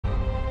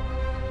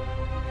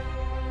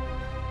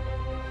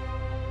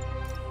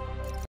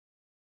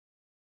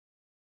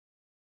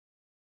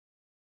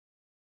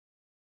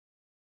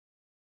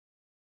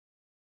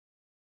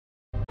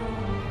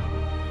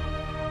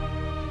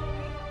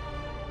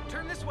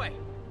this way.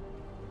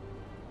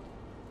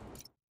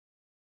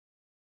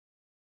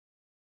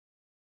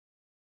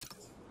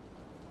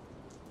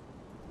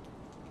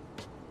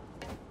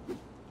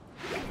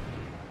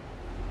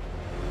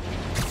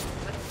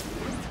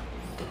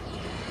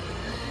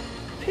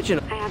 Pigeon.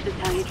 I have to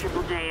tell you,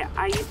 Triple J,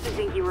 I used to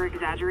think you were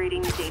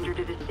exaggerating the danger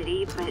to the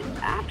city, but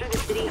after the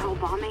City Hall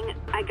bombing,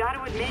 I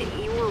gotta admit,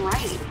 you were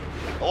right.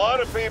 A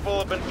lot of people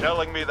have been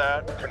telling me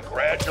that,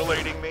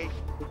 congratulating me,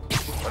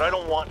 but I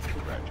don't want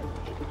congratulations.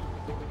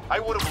 I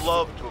would have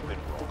loved to have been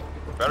wrong.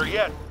 Better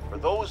yet, for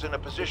those in a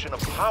position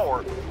of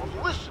power who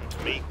have listened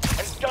to me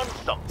and done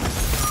something.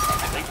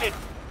 And they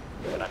didn't,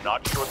 and I'm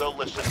not sure they'll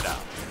listen now.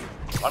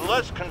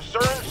 Unless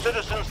concerned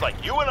citizens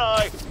like you and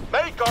I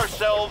make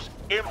ourselves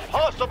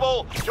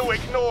impossible to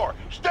ignore.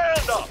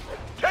 Stand up!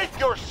 Take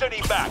your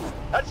city back!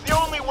 That's the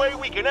only way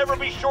we can ever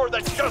be sure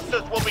that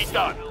justice will be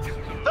done.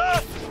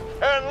 That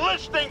and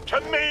listening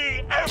to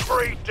me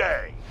every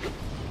day!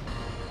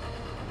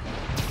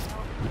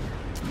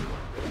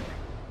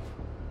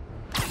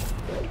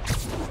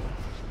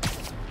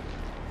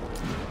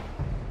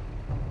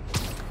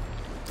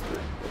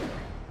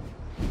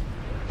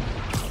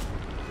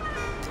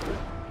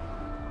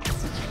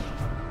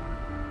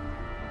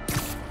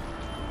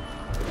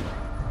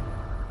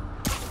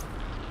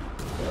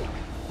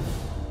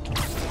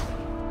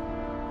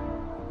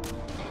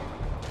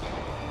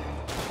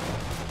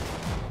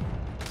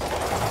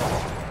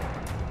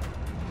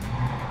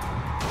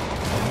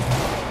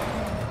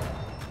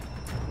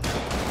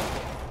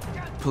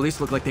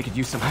 Police look like they could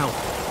use some help.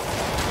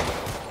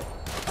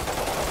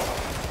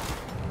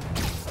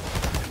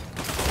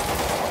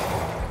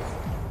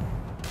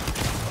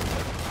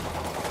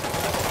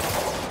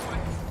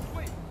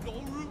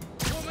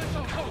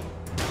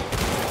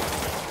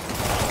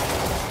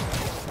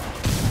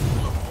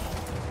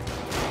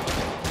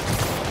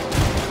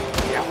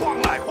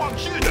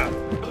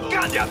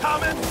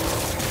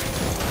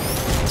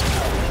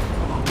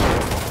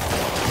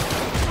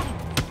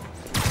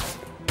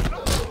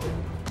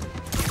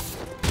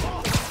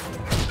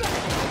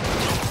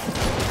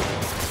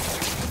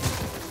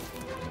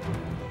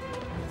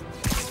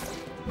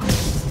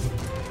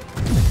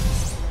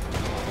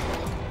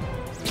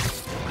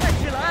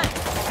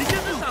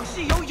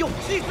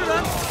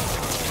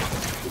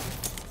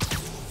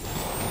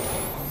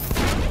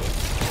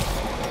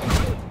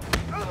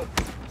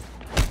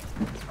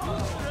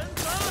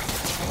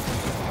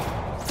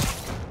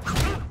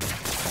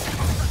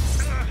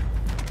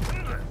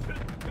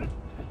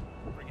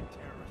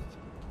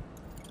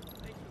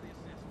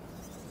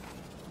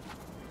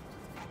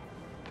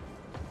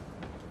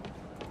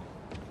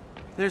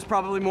 There's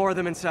probably more of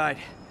them inside.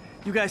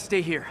 You guys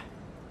stay here.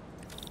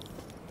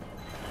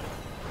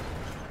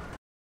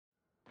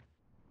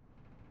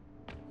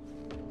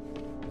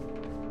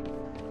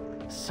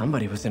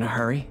 Somebody was in a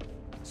hurry.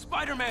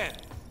 Spider-Man!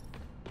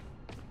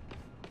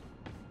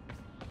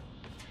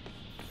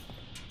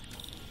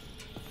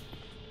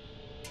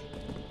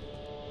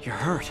 You're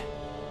hurt.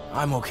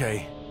 I'm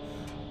okay.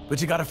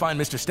 But you gotta find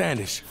Mr.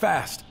 Standish,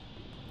 fast.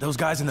 Those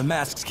guys in the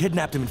masks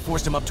kidnapped him and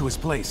forced him up to his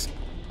place.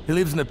 He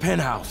lives in the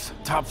penthouse,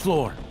 top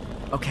floor.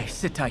 Okay,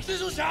 sit tight. 蜘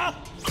蛛侠，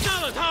杀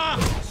了他！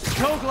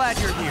 So glad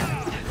you're here.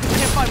 I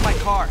can't find my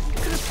car.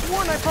 Could have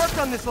sworn I parked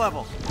on this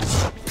level.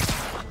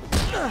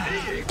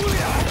 赢不了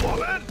我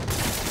们！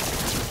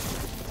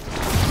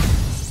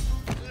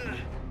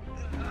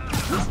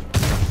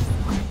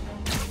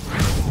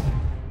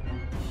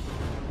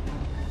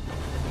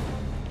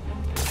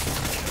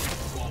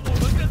 我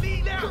们的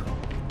力量！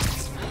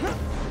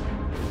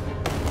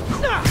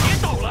别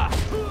走了！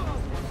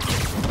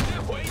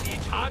这回你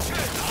查劝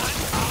难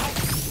逃。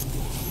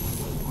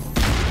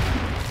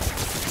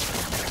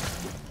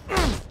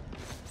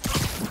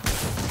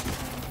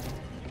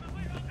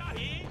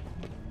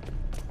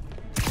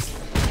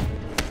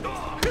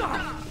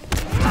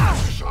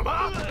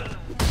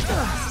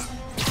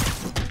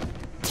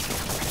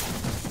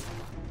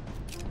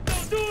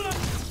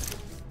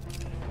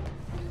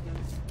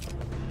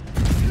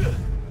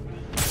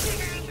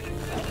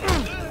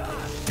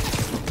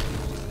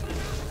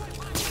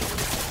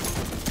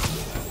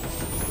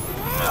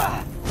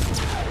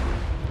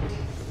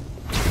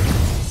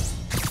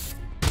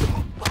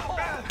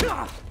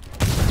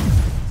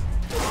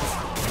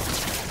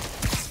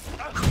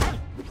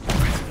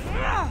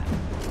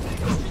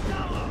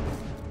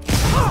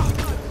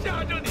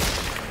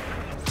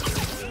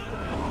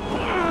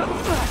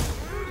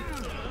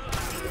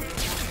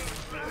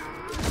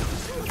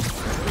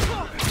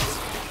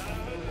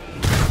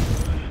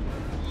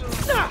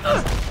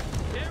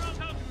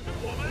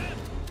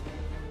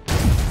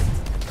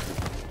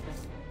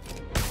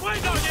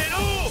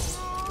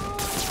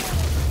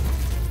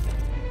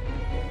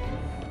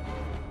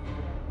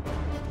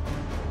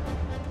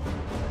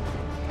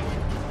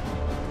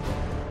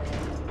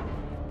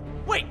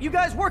 Wait, you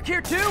guys work here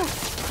too?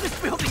 This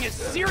building is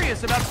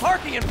serious about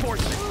parking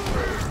enforcement.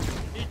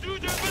 你阻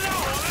止不了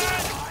我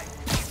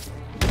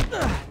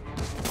们！ Ugh!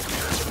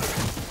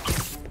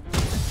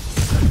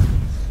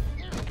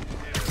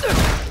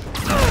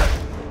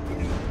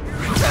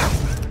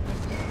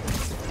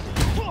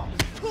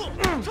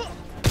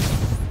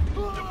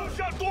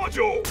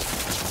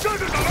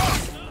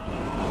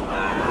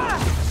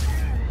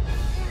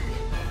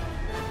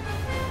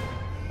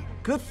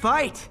 Good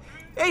fight!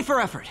 A for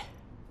effort!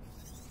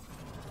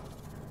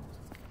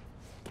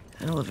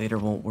 Elevator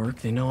won't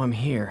work, they know I'm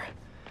here.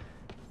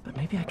 But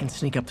maybe I can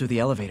sneak up through the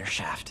elevator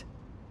shaft.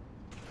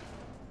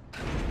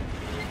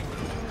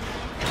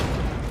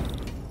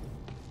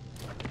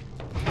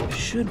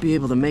 Should be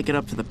able to make it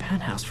up to the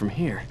penthouse from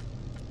here.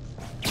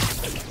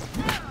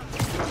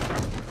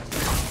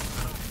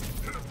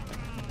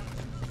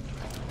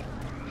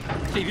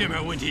 这边没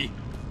有问题。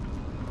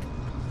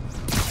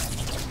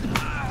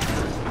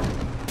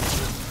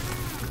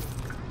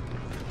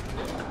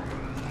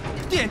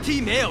电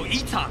梯没有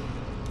异常。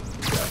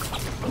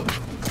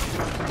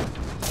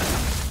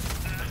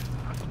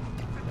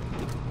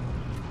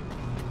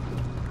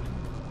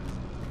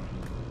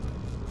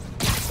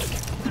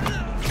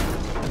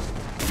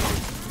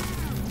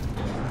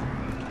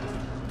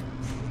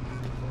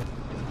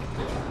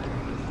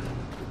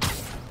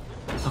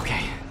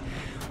Okay,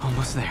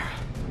 almost there.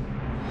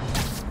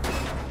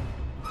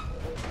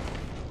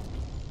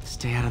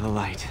 Stay out of the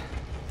light.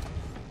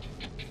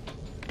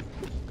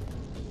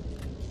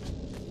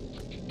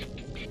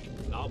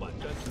 老板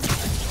真。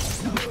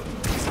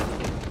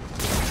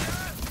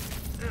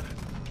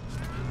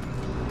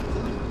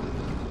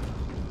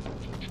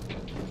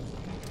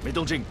没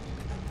动静，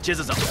接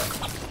着找。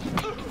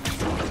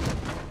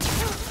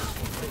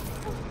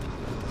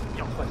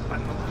要换办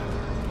法。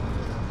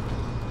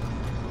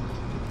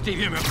这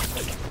边没有。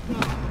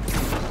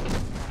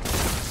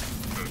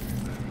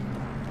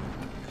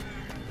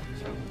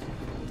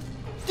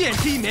电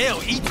梯没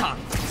有异常。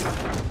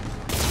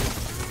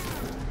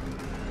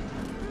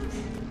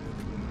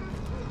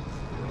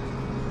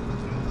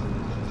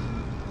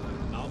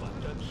老板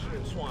真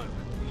是算了。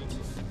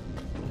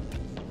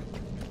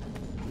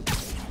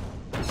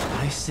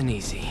 Nice and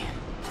easy.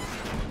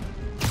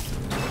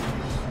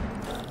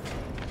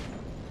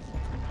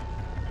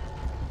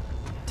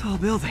 Tall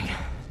building.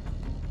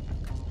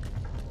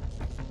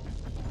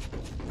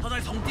 他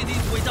在从电梯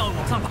轨道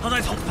往上爬，他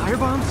在从 Fire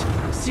bombs?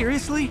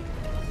 Seriously?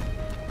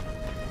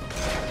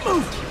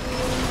 Move!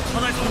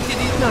 他在从电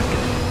梯， Not good.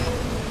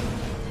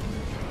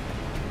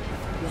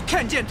 我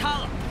看见他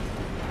了。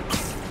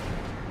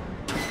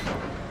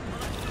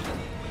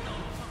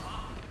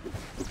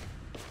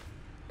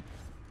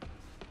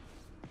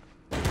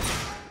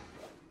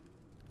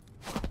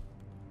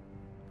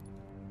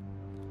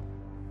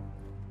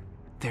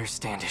 There's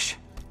Standish.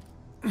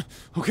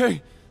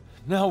 Okay,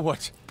 now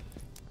what?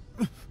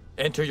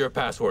 Enter your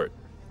password.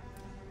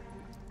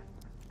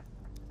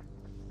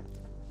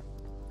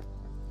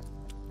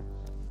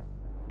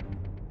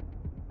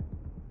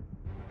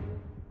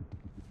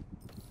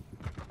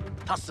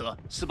 他死了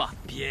是吧？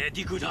别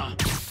低估他，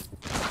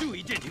注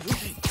意电梯附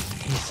近。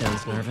 He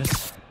sounds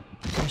nervous.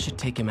 I should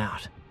take him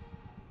out.4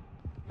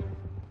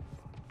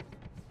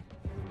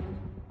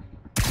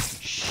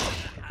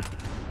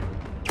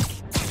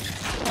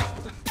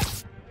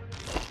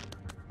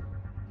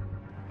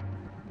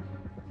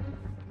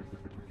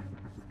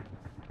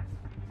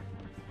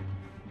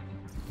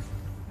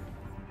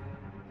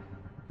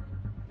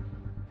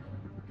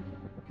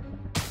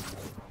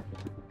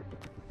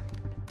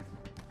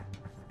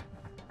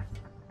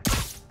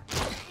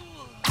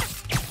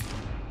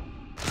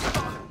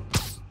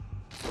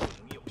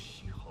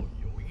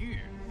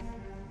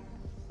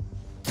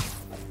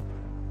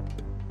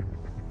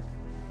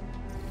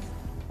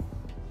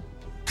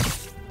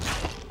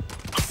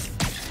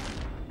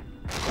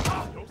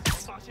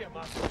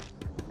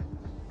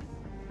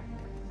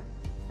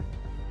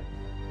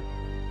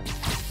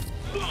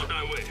号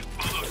单位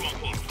报告状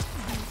况，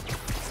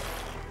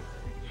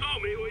哨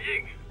没回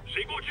应，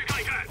谁过去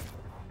看看？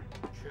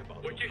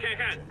我去看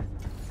看。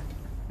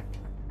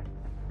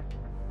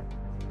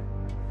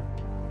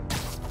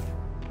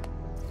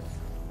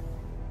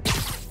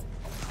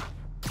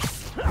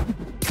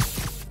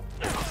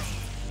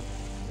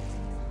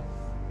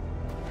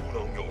不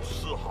能有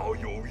丝毫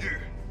犹豫。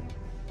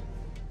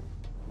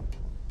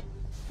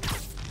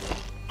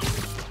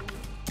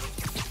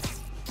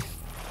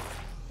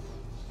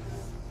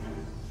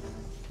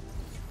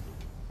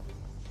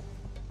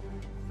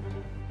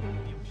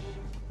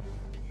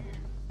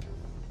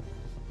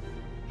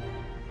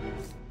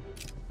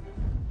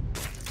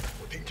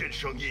 听见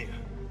声音，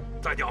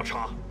在调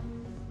查。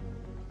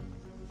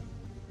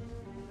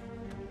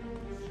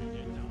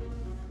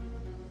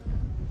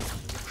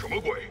什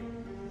么鬼？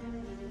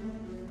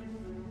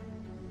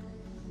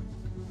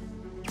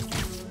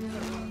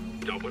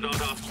找不到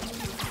他，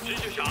蜘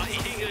蛛侠一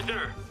定在这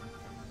儿。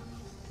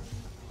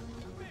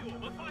被我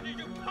们发现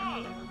就怕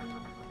了。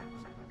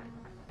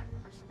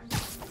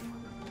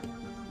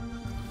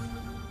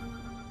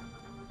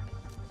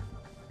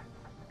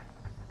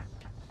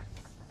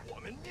我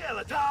们灭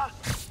了他。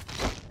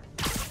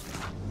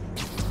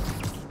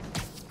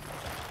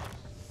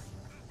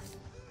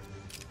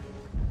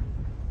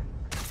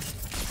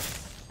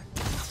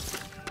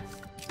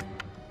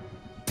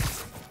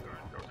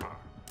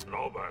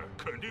 老板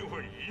肯定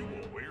会以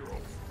我为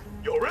荣。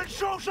有人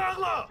受伤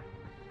了。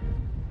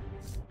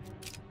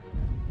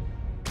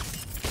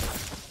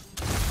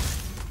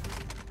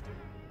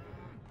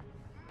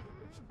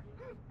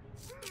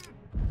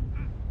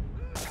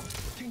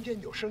听见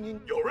有声音，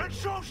有人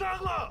受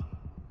伤了。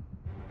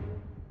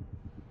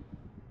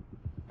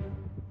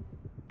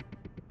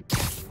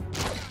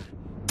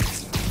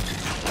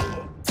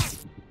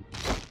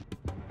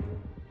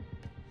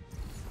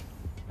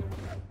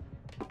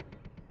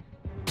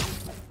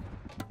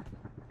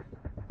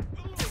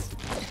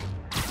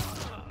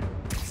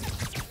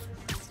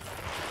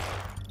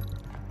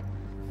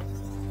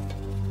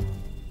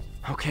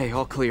Okay,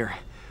 all clear.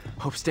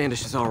 Hope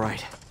Standish is all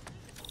right.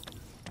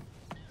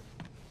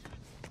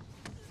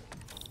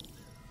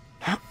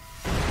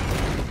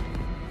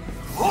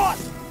 What?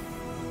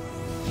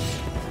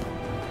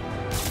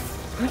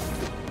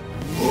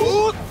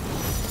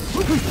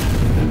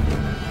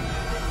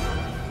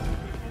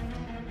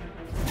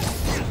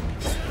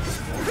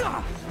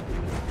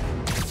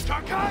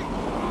 闪开！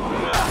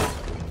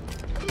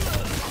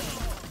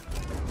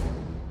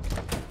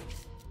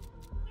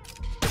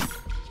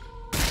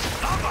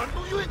打满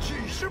路运气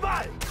失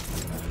败。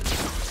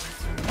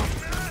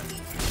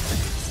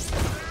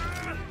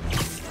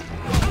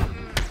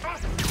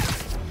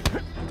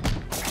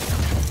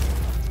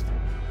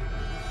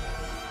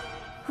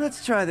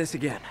 Let's try this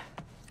again.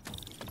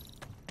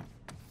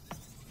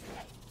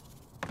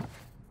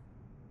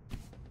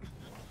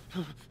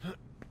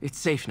 It's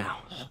safe now.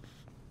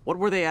 What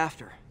were they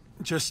after?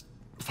 Just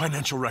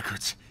financial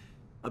records.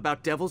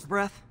 About Devil's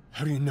Breath?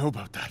 How do you know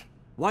about that?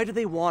 Why do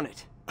they want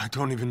it? I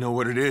don't even know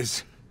what it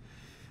is.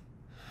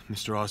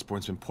 Mr.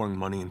 Osborn's been pouring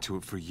money into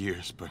it for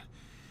years, but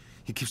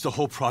he keeps the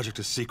whole project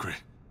a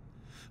secret.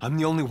 I'm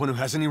the only one who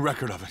has any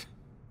record of it.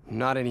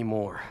 Not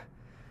anymore.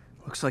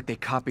 Looks like they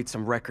copied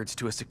some records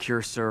to a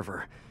secure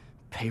server.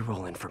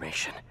 Payroll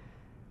information.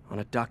 On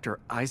a Dr.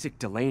 Isaac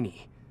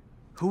Delaney.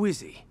 Who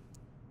is he?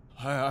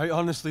 I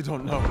honestly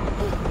don't know.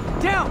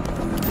 Down!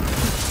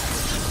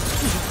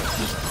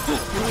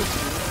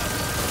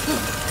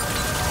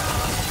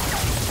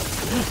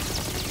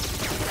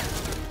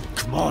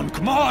 Come on,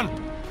 come on!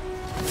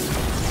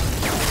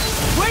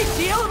 Wait,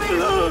 the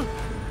elevator!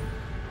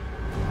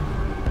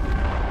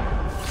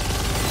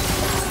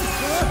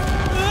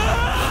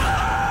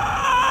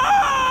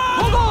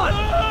 Hold on!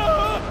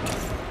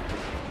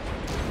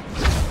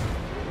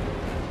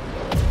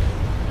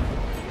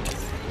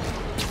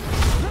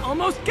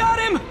 Almost got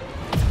him!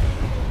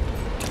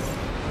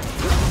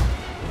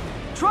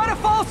 Try to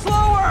fall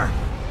slower!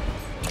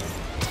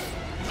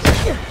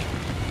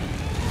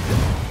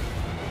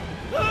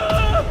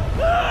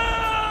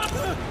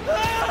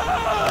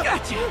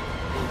 Gotcha!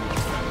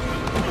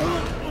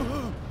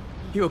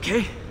 You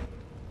okay?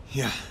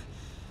 Yeah,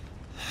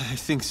 I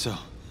think so.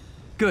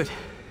 Good.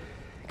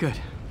 Good.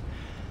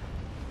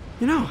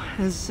 You know,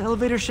 as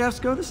elevator shafts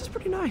go, this is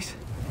pretty nice.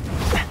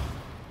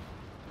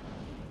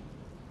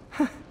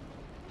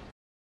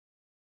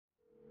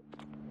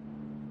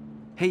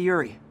 Hey,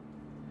 Yuri.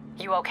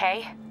 You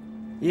okay?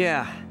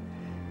 Yeah,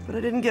 but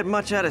I didn't get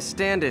much out of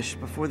Standish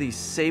before these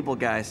Sable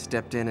guys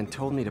stepped in and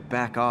told me to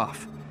back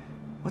off.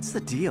 What's the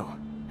deal?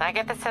 I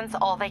get the sense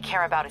all they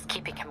care about is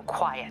keeping him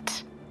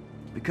quiet.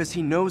 Because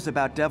he knows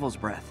about Devil's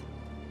Breath.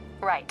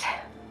 Right.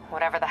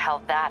 Whatever the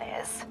hell that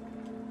is.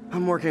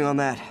 I'm working on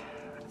that.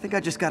 I think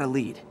I just got a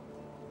lead.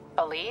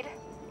 A lead?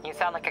 You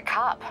sound like a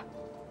cop.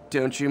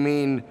 Don't you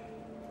mean...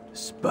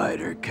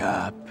 Spider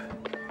Cop?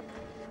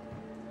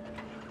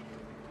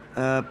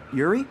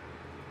 Yuri?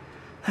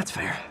 That's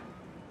fair.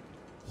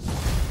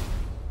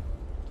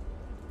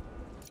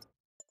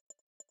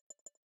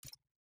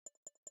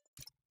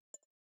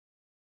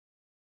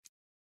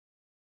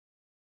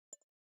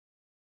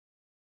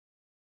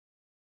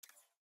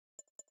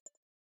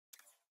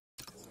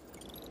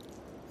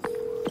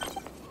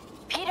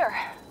 Peter,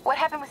 what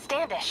happened with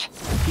Standish?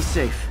 He's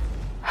safe.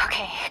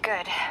 Okay,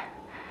 good.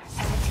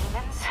 And the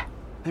demons?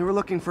 They were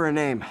looking for a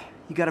name.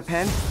 You got a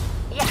pen?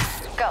 Yeah,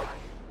 go.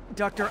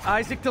 Dr.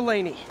 Isaac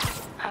Delaney.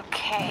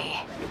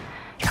 Okay.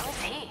 Who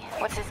is he?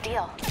 What's his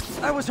deal?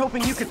 I was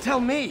hoping you could tell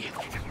me.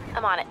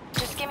 I'm on it.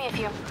 Just give me a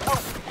few.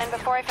 Oh, and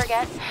before I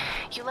forget,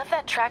 you left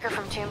that tracker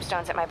from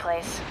Tombstones at my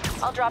place.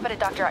 I'll drop it at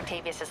Dr.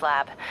 Octavius's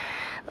lab.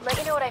 Let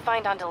you know what I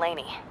find on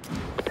Delaney.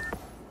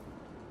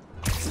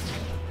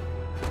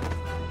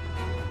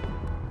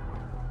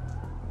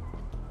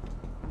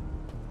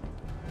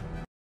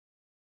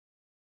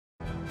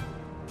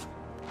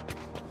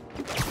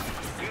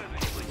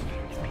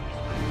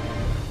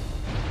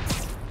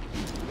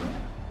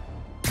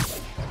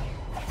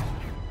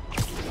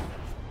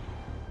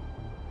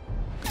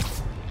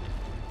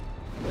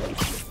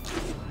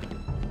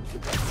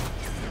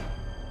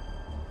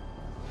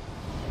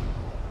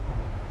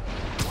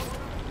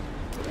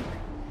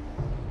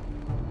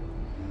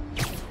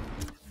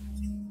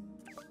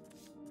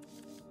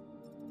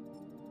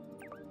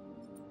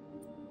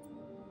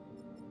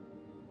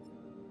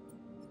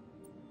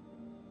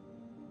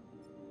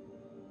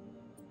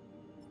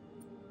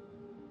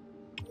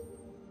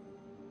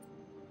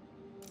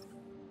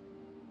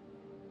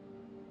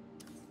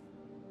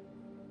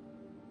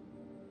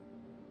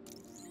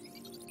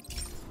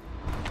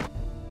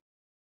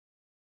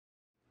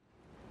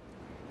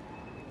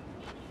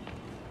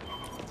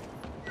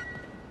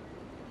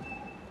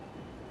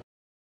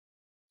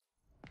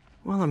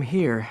 While I'm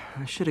here,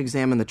 I should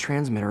examine the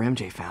transmitter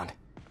MJ found.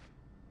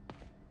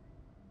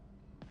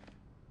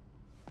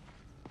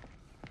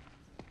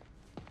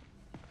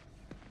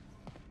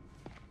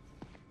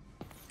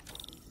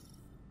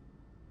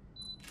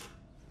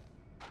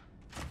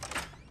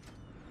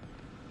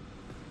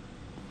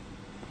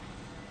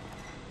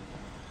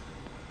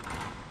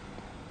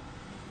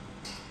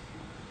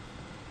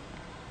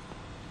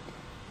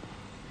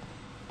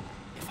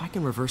 If I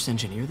can reverse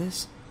engineer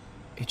this,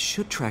 it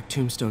should track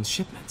Tombstone's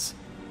shipments.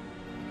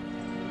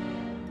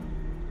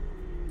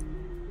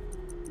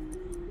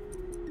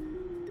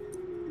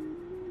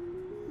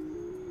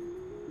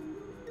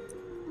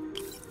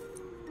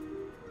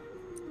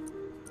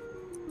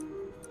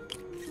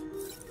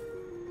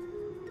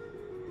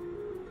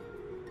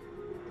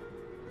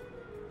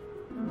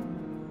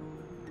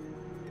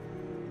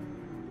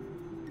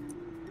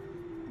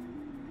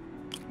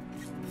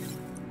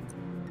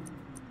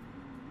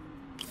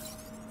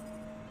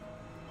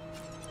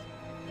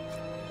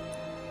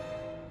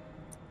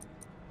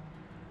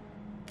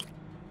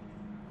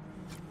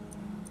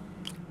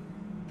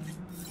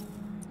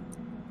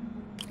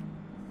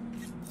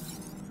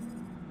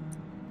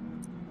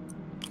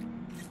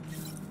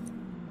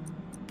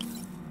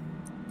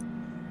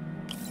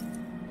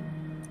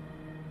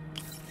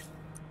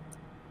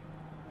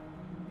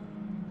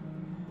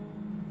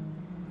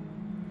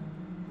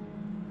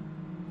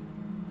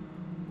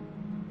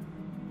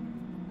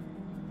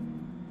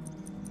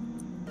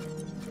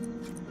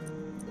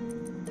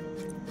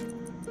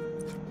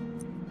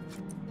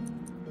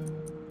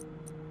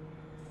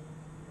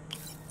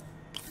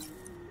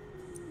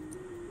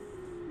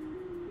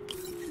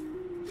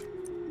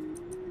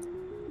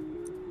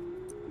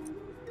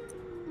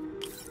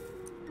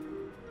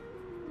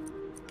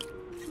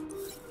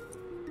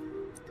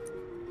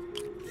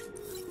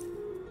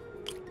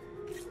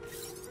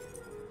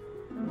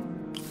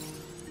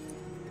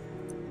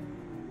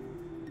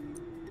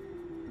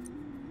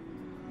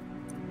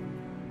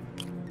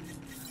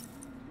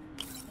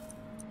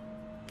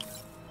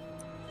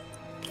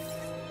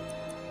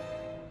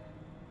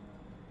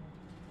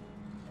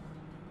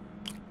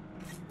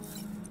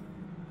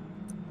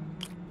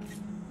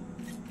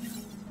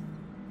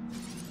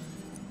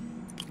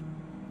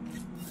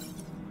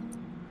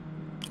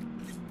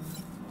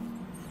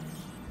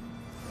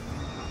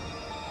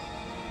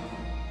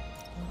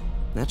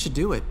 That should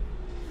do it.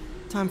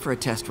 Time for a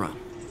test run.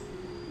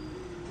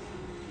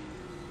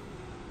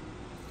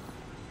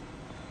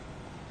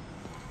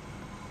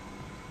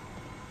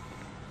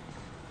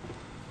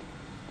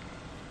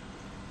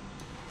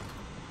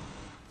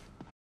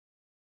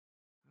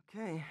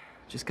 Okay,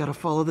 just gotta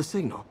follow the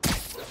signal.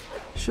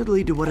 Should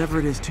lead to whatever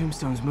it is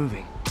Tombstone's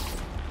moving.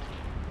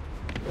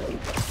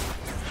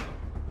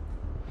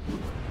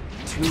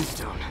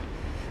 Tombstone.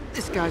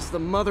 This guy's the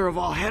mother of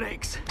all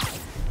headaches.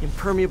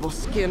 Impermeable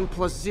skin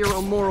plus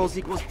zero morals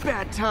equals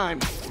bad time.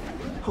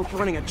 Hope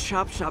running a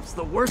chop shop's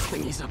the worst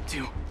thing he's up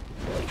to.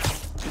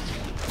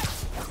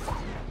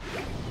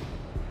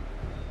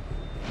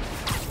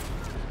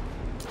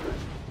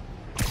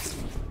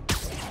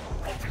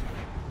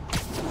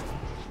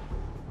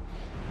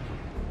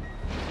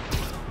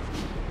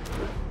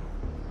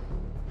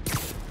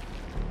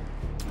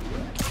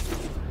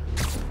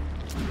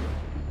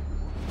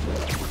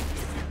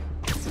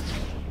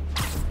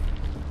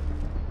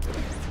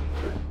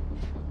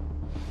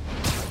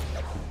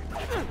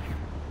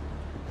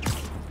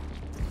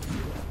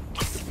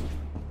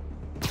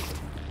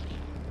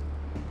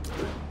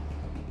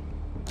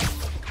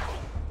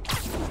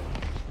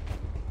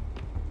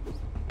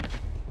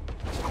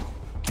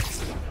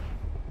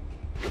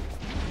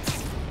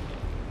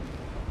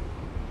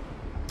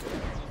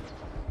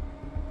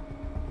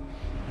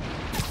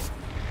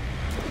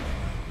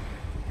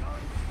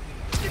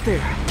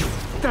 There,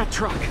 that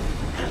truck.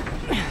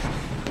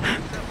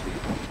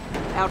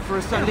 Out for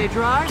a Sunday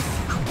drive?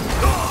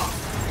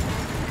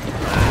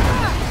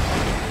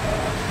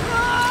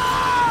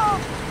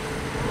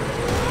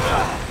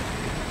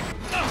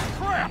 Oh,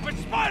 crap!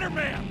 It's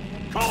Spider-Man!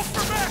 Call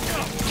for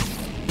backup!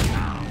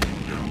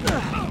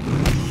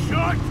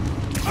 Shut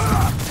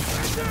up!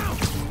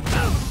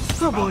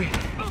 Oh boy,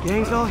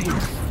 gang's all here.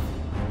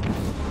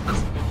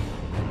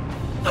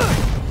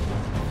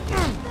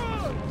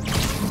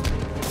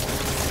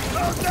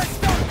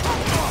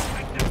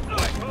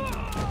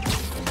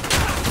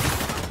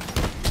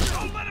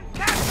 Don't let him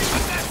catch you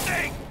with that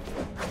thing!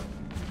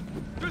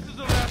 This is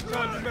the last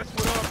time you mess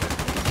with Arthur.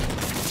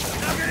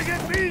 You're not gonna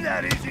get me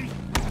that easy!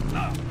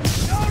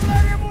 Don't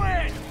let him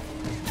win!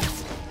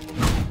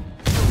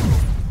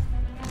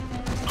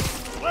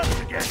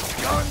 Left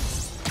against guns!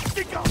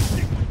 Stick on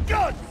stick with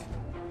guns!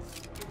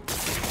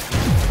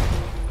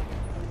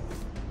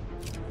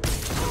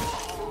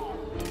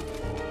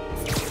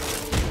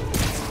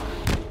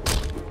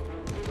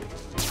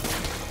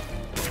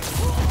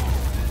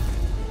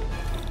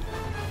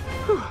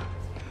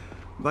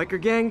 Biker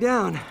gang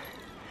down.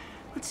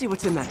 Let's see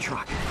what's in that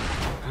truck.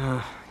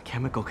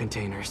 Chemical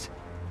containers.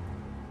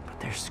 But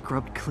they're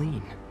scrubbed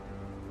clean.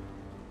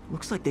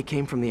 Looks like they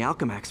came from the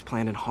Alchemax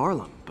plant in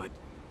Harlem, but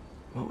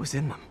what was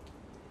in them?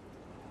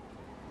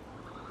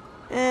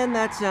 And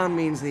that sound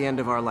means the end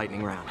of our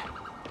lightning round.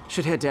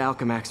 Should head to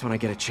Alchemax when I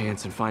get a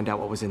chance and find out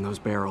what was in those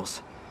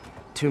barrels.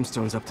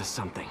 Tombstone's up to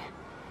something.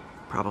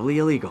 Probably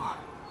illegal.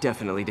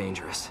 Definitely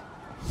dangerous.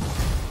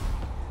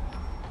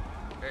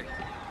 Hey.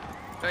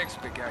 Thanks,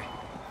 big guy.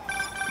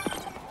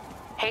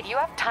 Hey, do you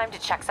have time to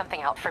check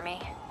something out for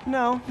me?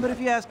 No, but if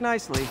you ask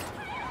nicely.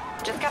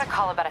 Just got a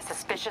call about a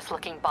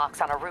suspicious-looking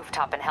box on a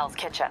rooftop in Hell's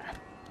Kitchen.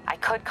 I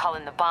could call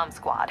in the bomb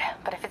squad,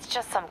 but if it's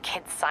just some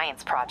kid's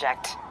science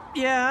project...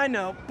 Yeah, I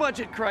know.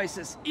 Budget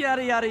crisis.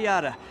 Yada, yada,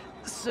 yada.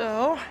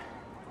 So?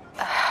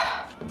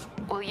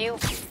 Will you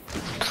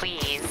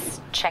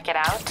please check it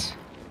out?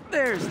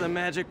 There's the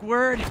magic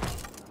word.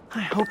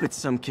 I hope it's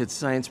some kid's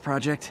science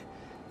project.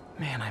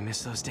 Man, I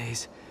miss those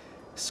days.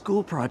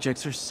 School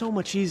projects are so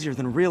much easier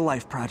than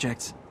real-life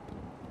projects.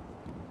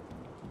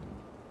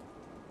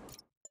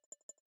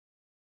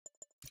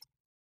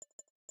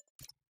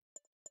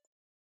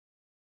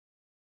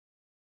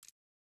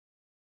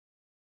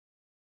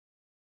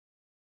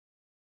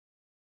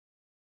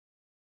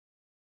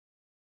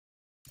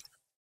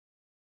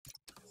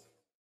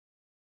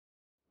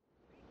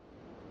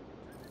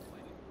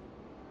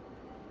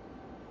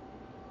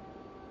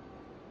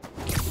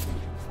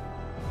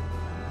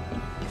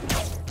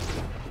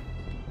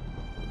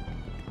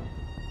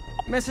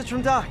 Message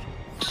from Doc.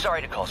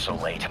 Sorry to call so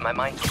late. My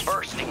mind's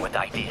bursting with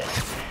ideas.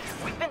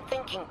 We've been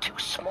thinking too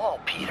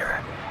small,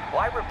 Peter.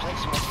 Why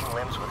replace missing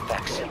limbs with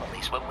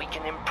facsimiles when we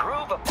can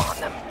improve upon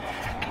them?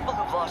 People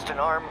who've lost an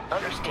arm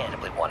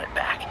understandably want it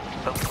back,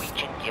 but we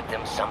can give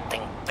them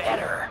something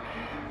better.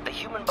 The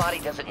human body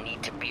doesn't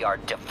need to be our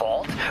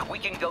default. We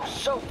can go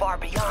so far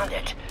beyond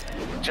it.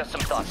 Just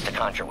some thoughts to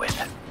conjure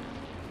with.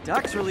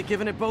 Doc's really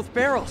giving it both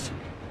barrels.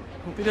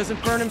 Hope he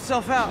doesn't burn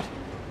himself out.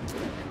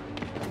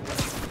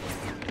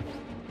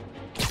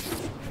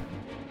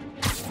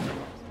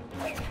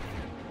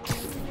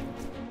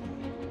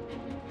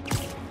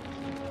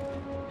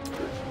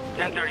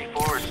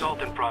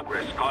 Assault in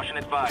progress. Caution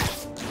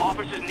advised.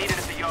 Officers needed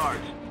at the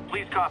yards.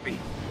 Please copy.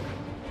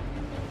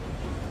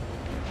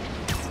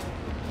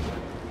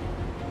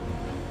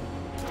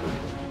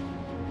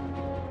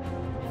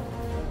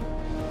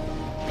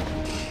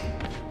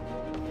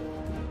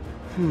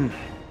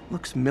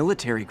 Looks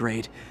military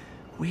grade.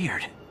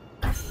 Weird.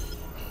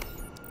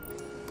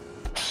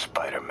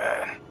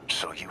 Spider-Man,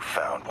 so you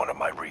found one of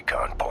my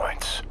recon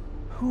points.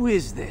 Who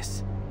is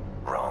this?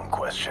 Wrong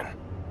question.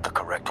 The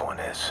correct one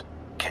is,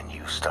 can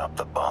you stop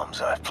the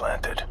bombs I've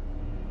planted?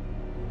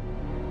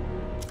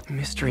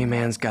 Mystery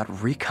Man's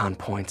got recon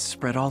points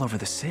spread all over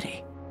the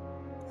city.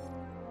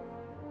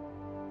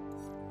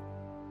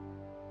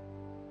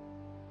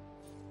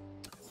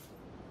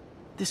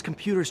 This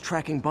computer's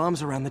tracking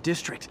bombs around the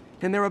district,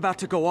 and they're about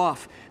to go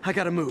off. I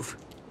gotta move.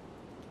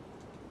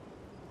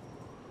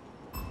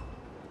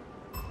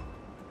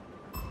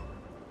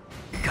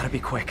 Gotta be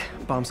quick.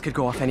 Bombs could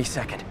go off any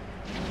second.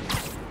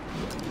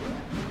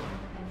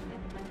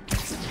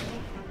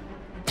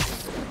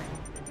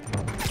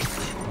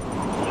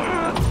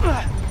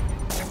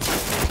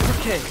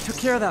 Okay, took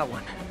care of that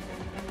one.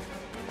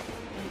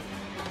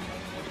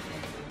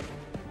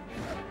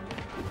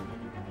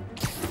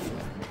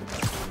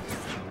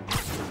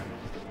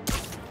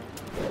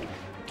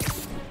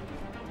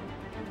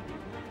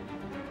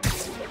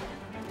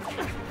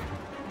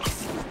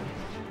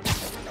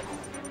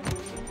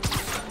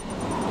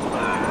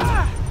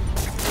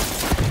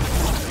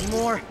 One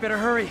more, better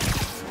hurry.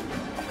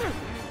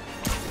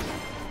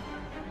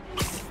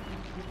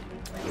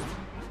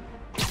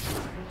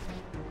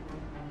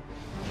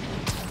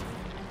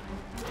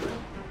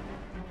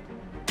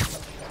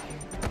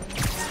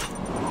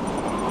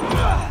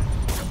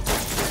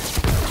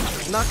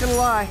 Not gonna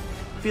lie,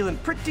 feeling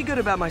pretty good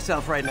about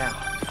myself right now.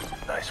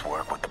 Nice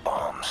work with the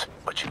bombs,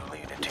 but you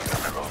lean into your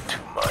throat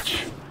too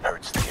much.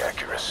 Hurts the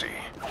accuracy.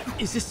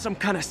 Is this some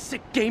kind of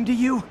sick game to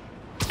you?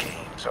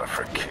 Games are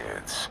for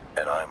kids,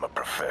 and I'm a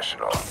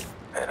professional,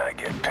 and I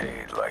get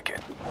paid like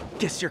it.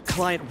 Guess your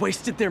client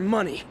wasted their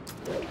money.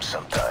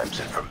 Sometimes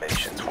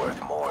information's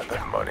worth more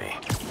than money,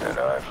 and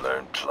I've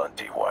learned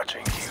plenty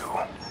watching you.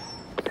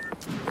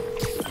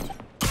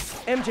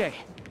 MJ,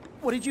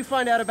 what did you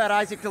find out about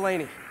Isaac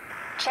Delaney?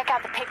 Check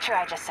out the picture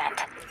I just sent.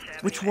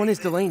 Which one is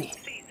Delaney?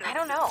 I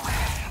don't know.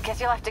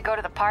 Guess you'll have to go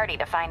to the party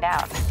to find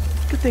out.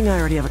 Good thing I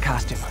already have a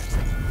costume.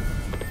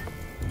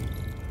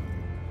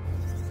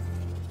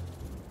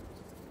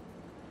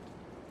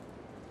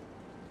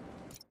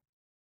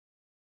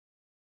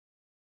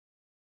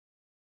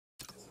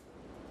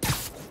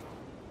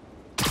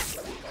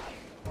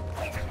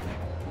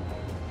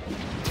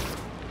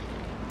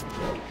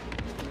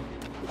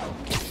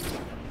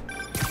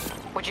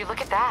 Would you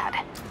look at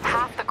that?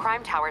 Half the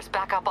crime tower's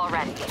back up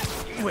already.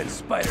 When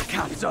Spider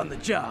Cop's on the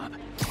job,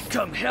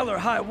 come hell or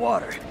high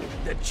water,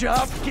 the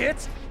job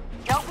gets...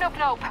 Nope, nope,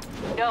 nope.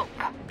 Nope.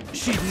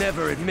 She'd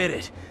never admit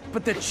it,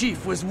 but the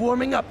chief was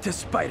warming up to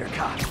Spider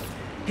Cop.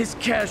 His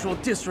casual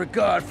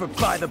disregard for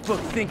by-the-book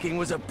thinking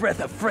was a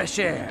breath of fresh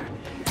air.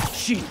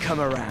 She'd come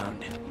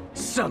around.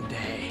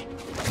 Someday.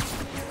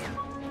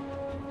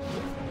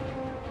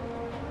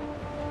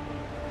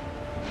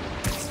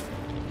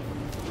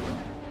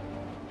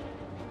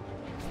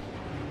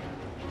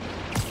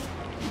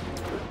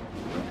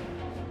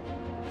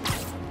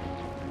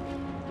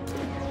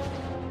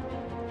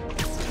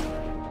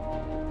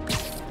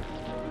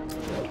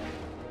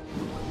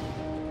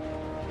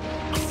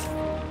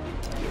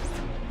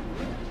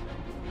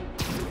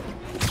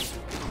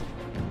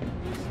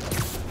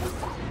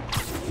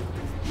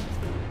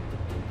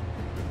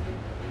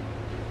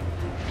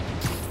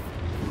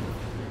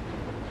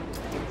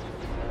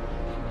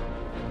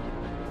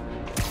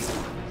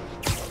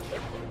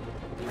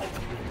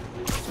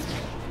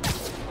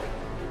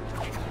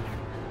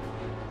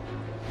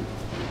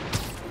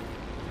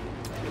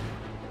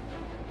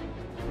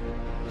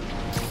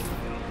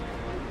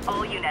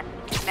 All units,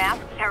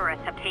 masked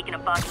terrorists have taken a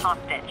bus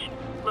hostage.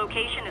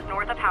 Location is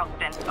north of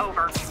Houston.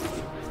 Over.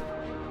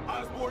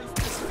 Osborne's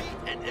deceit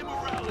and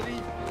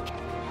immorality.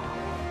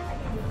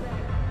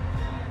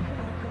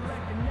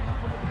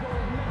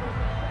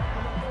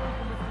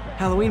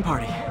 Halloween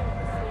party.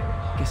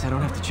 Guess I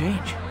don't have to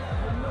change.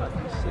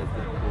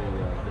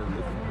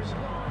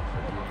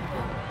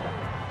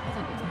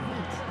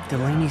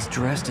 Delaney's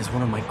dressed as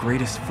one of my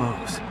greatest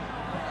foes.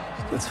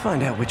 Let's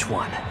find out which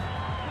one.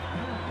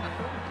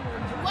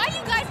 Why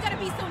you guys gotta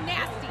be so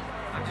nasty?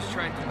 I'm just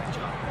trying to do my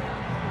job.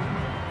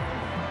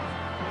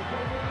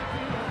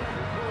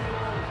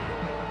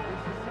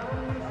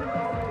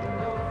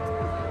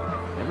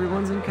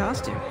 Everyone's in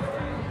costume.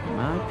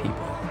 My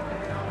people.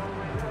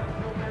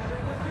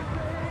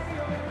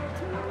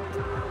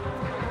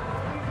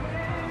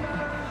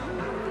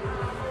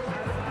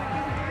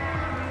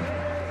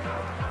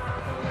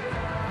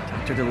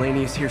 Dr.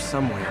 Delaney is here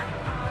somewhere.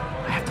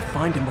 I have to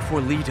find him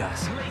before Lee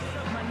does.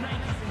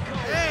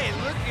 Hey,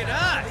 look at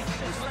us!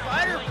 The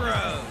Spider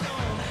Bros!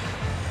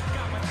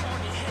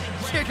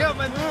 Check out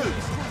my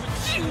moves!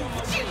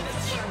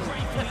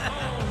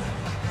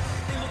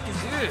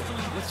 Dude,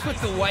 what's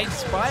with the white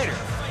spider?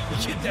 You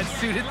get that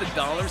suit at the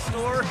dollar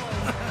store?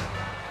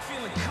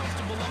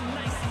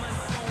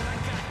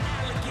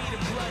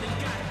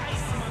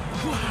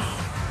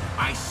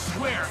 I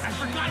swear, I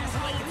forgot it's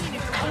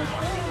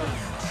Halloween.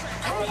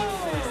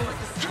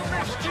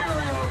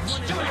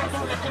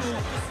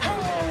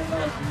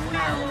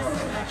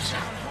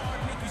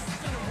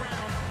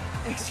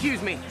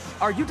 Excuse me,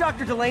 are you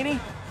Dr. Delaney?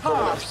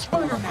 Ah,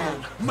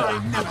 Spider-Man, my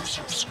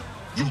nemesis.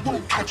 You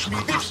won't catch me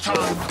this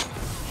time.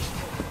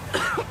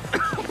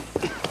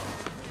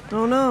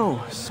 Oh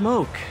no,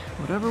 smoke.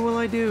 Whatever will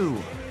I do?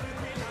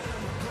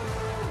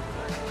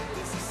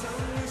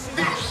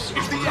 This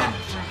is the end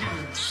for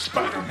you,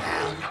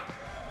 Spider-Man.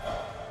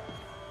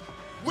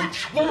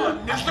 Which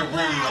one is the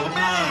real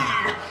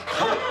me?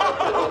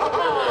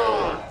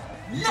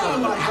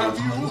 Now I have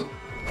you.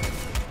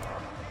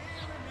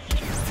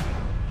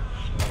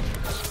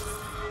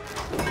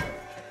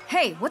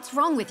 Hey, what's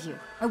wrong with you?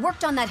 I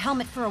worked on that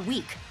helmet for a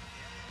week.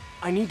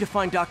 I need to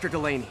find Dr.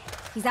 Delaney.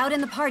 He's out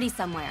in the party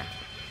somewhere.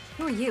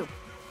 Who are you?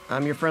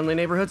 I'm your friendly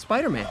neighborhood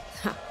Spider-Man.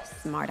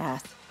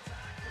 Smartass.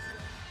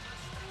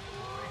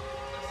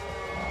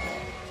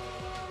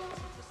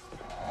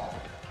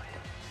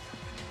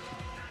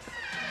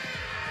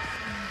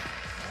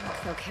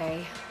 Looks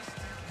okay.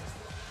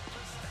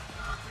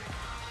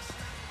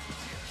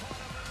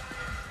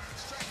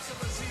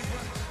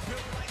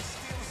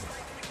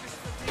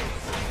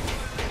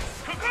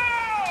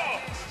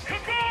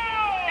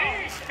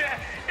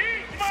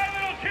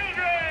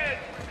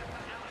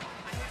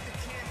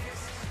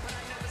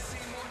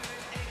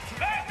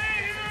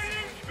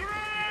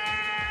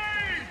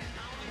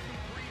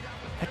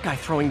 That guy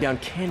throwing down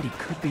candy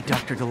could be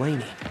Dr.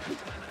 Delaney.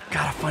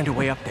 Gotta find a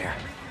way up there.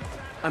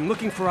 I'm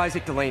looking for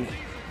Isaac Delaney.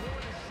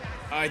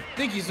 I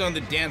think he's on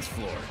the dance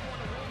floor.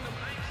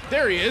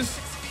 There he is.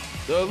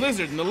 The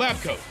lizard in the lab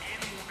coat.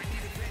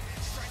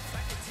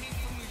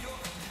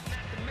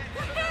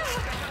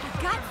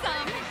 Got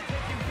some.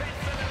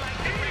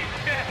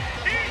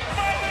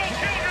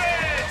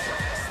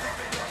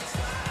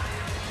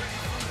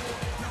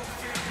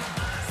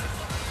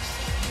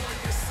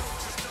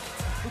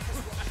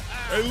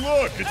 Hey,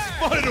 look, it's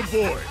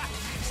Spider-Boy!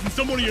 Since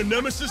I'm one of your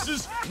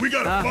nemesises, we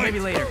gotta fight! Maybe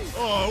later.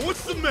 Oh,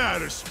 what's the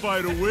matter,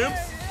 Spider-Wimp?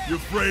 You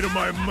afraid of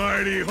my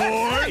mighty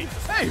horn?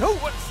 Hey,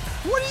 what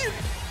are you...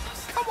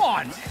 Come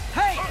on!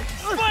 Hey,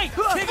 Spike,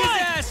 kick his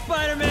ass,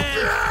 Spider-Man!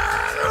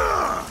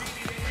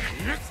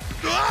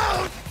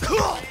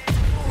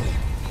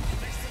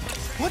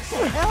 What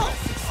the hell?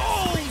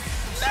 Oh,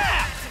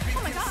 snap!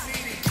 Oh my god!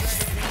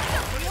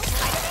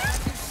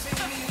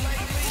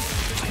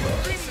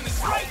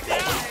 Right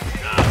down!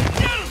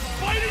 Get him,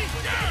 Spidey!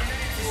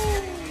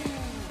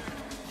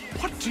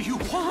 What do you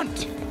want?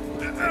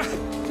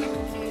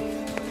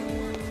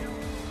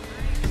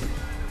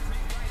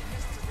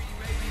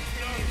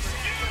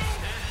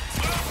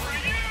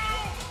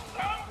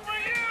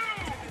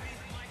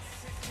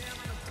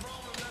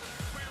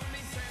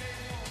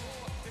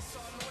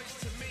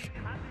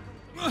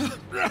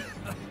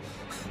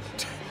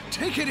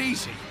 Take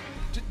easy.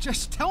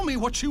 Just tell me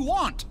what you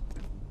want.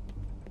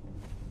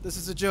 This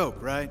is a joke,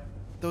 right?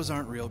 Those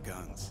aren't real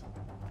guns.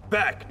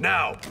 Back,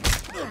 now!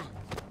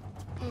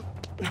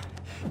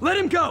 Let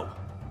him go!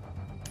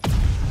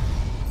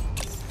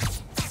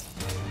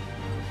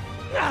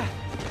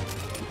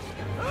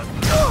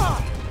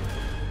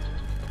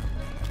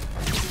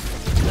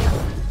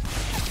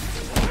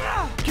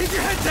 Keep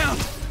your head down!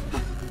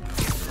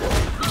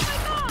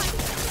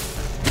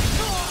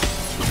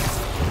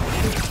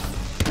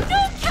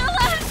 Don't kill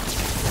us!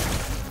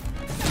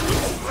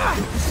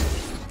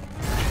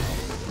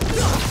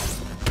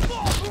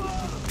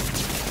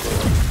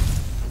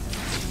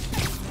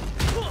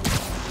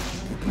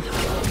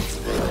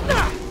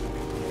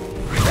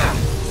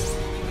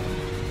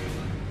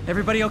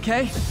 Everybody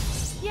okay?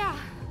 Yeah.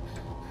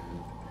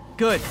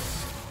 Good.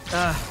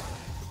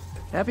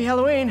 Happy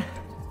Halloween.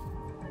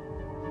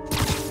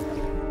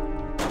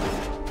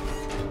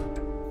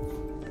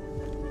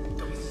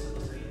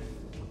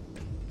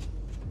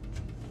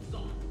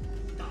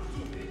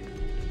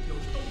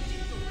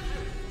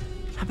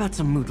 How about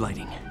some mood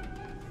lighting?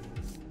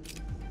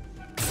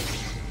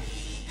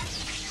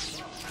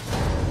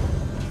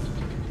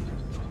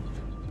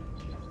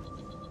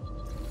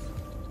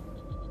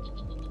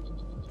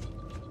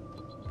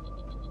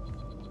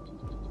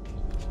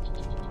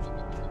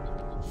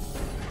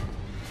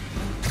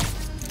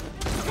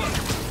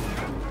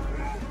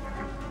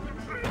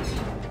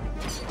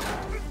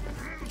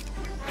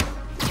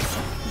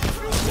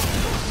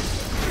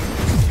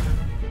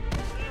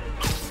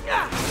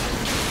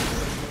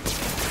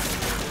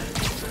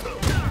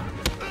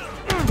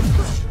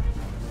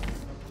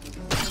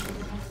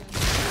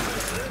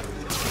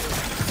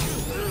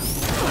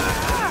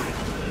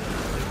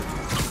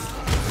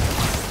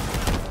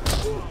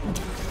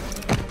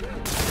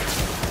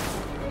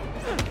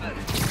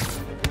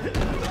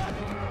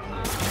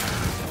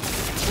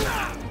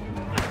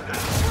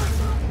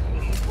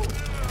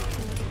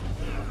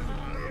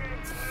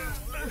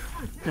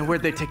 Now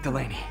where'd they take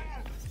Delaney?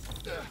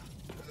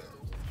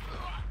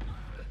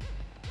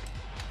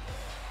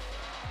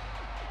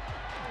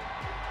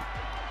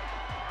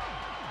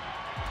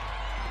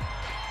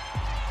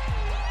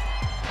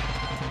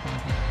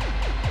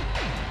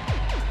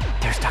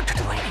 There's Dr.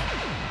 Delaney.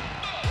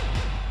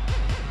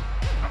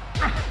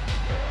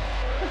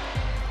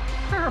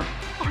 Where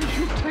are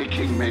you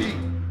taking me?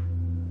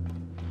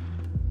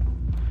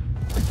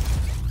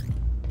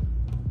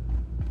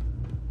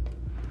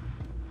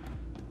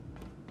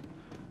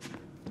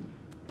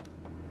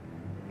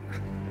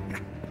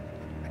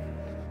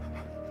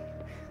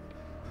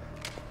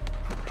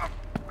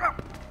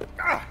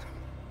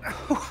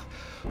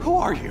 Who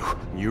are you?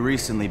 You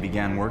recently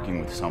began working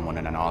with someone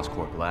in an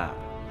Oscorp lab.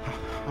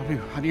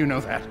 How do you know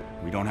that?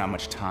 We don't have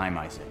much time,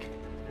 Isaac.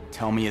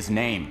 Tell me his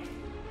name.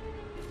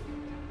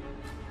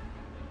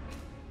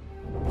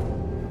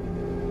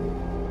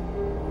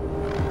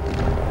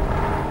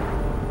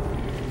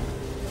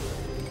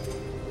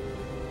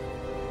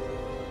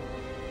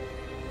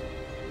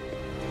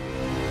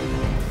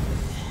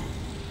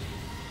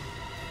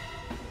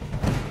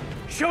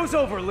 Show's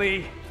over,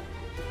 Lee.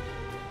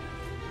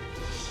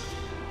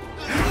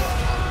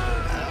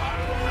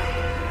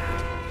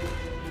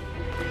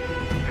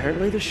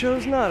 Apparently the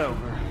show's not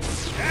over.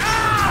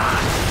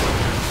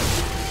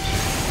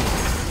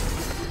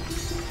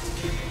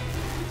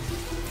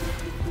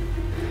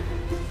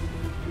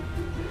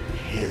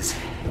 His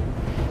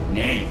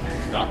name,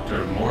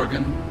 Dr.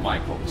 Morgan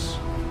Michaels.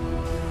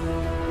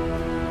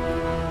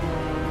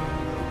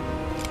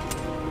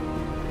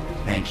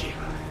 Thank you.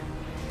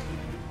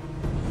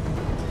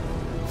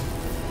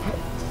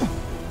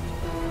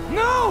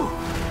 No!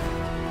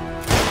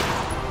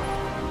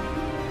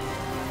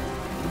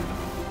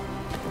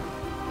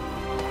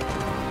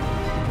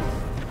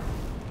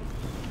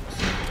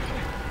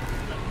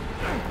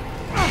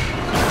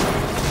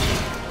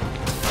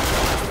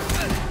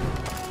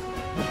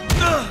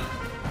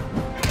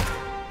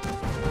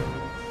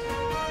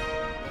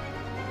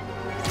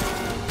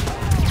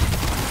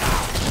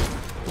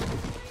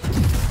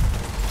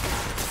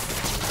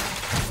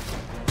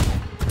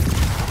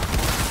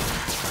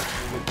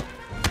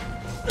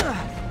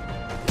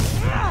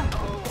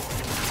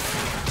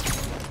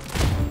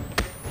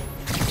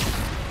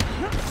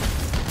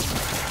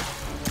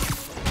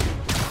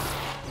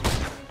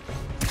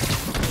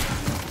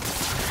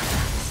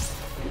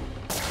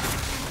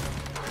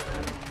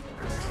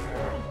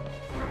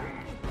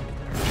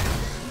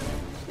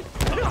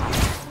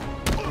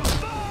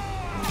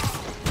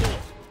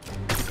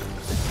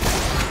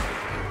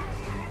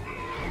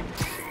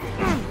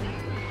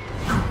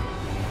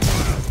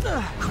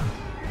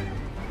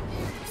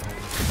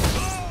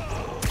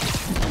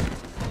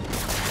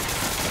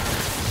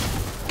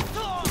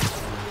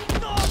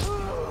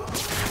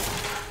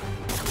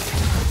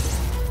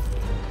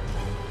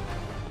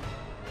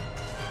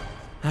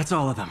 That's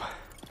all of them.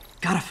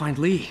 Gotta find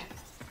Lee.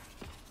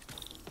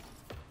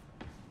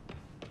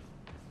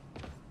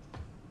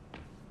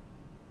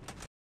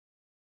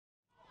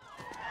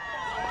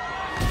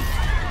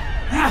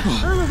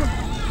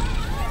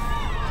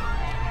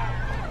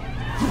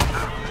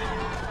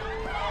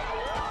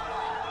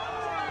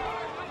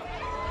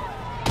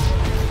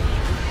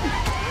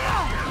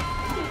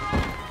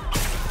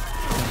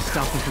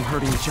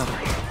 hurting each other.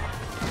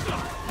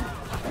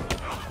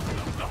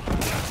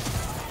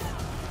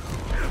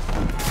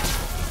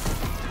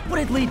 What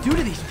did Lee do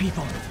to these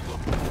people?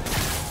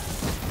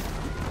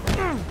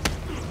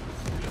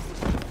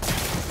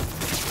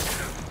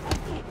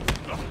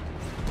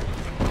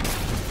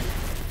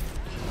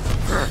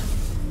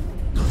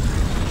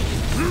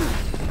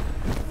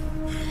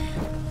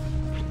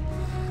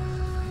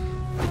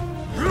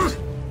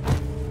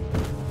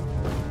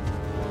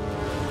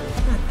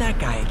 Not that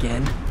guy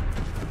again.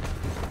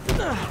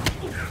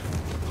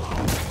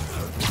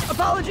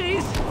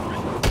 Apologies!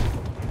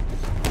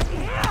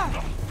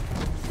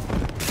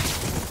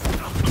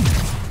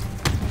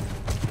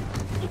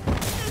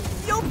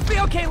 You'll be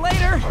okay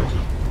later!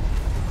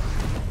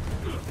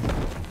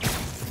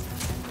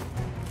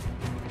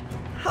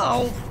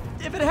 Oh,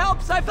 if it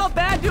helps, I felt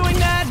bad doing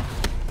that!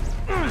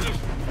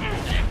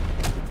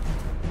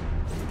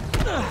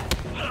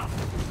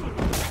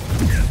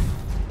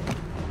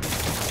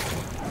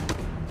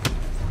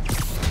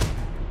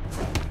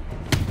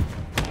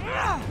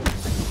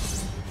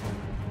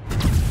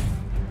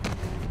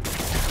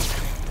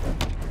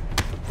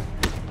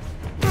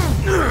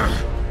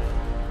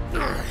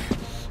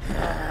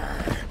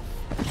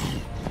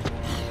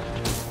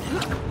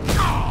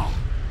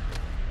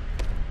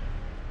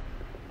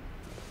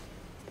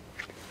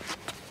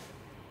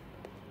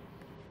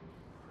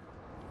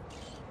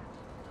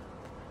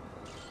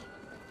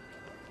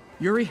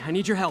 Yuri, I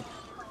need your help.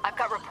 I've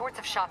got reports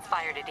of shots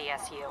fired at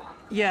ESU.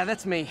 Yeah,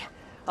 that's me.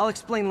 I'll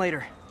explain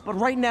later. But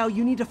right now,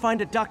 you need to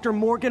find a Dr.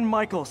 Morgan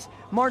Michaels.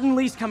 Martin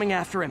Lee's coming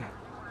after him.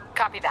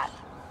 Copy that.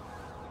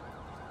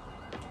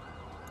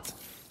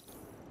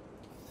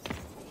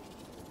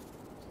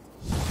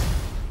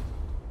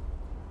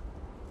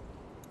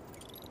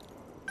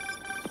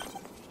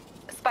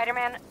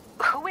 Spider-Man,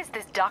 who is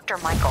this Dr.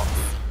 Michaels?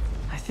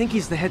 I think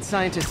he's the head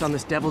scientist on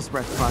this Devil's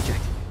Breath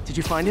project. Did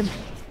you find him?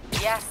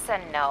 Yes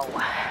and no.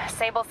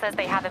 Sable says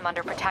they have him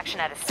under protection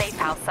at a safe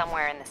house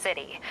somewhere in the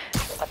city,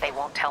 but they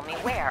won't tell me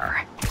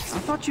where. I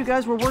thought you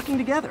guys were working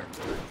together.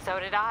 So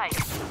did I.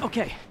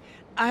 Okay,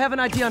 I have an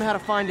idea on how to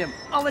find him.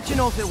 I'll let you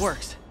know if it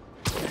works.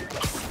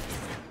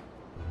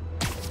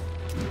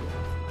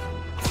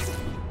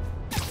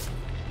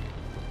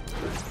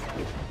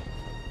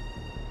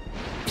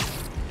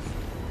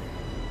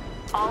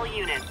 All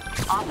units.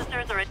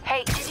 Officers are...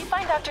 Hey, did you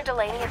find Dr.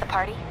 Delaney at the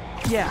party?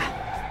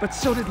 Yeah, but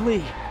so did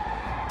Lee.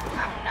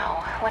 Oh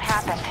no, what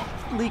happened?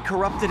 Lee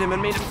corrupted him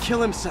and made him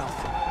kill himself.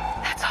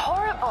 That's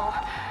horrible.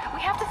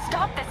 We have to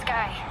stop this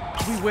guy.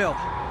 We will.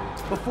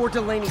 Before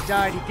Delaney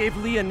died, he gave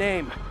Lee a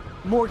name.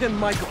 Morgan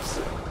Michaels.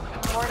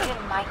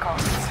 Morgan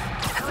Michaels.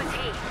 Who is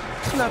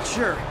he? Not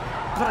sure,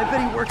 but I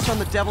bet he works on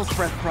the Devil's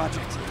Breath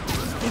project.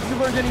 Have you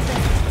learned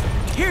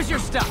anything? Here's your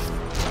stuff.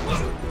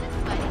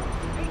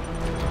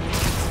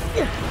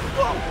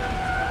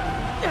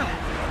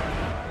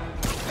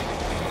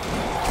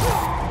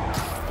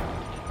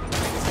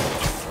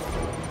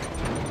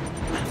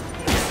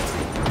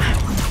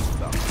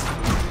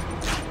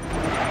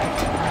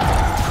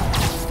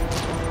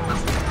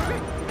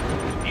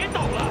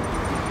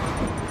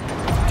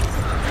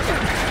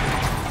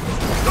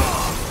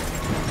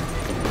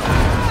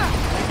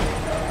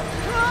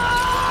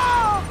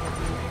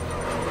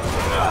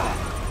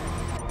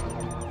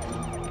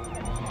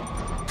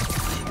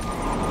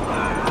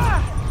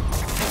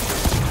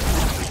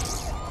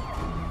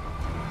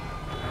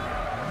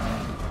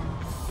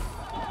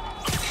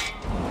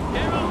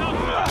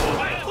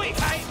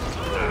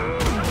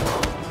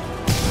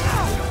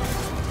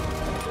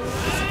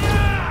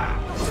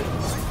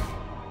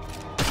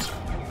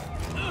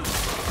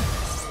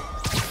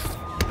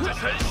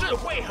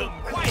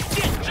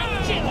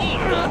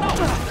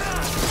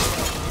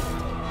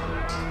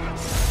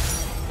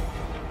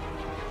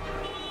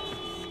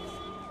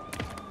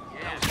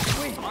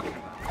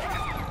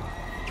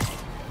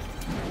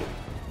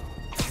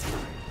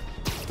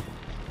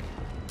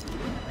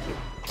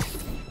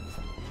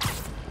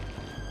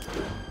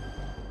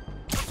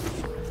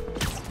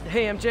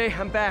 Hey, MJ,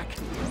 I'm back.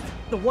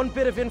 The one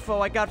bit of info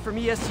I got from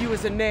ESU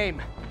is a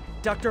name.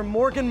 Dr.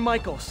 Morgan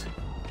Michaels.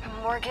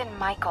 Morgan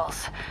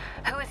Michaels.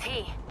 Who is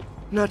he?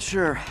 Not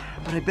sure,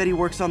 but I bet he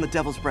works on the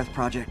Devil's Breath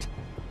project.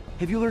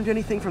 Have you learned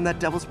anything from that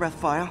Devil's Breath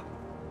file?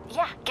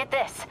 Yeah, get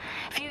this.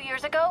 A few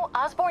years ago,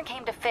 Osborn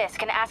came to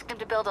Fisk and asked him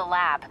to build a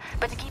lab,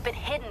 but to keep it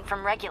hidden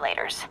from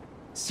regulators.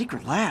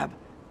 Secret lab?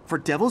 For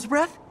Devil's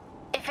Breath?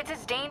 If it's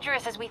as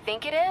dangerous as we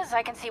think it is,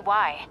 I can see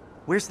why.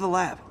 Where's the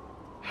lab?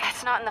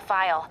 That's not in the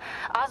file.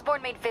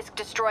 Osborn made Fisk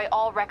destroy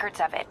all records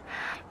of it.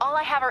 All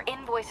I have are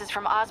invoices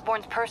from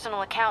Osborn's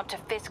personal account to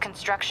Fisk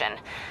Construction.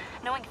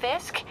 Knowing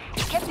Fisk,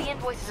 he kept the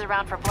invoices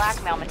around for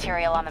blackmail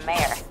material on the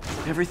mayor.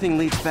 Everything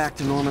leads back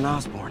to Norman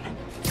Osborn.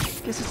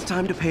 Guess it's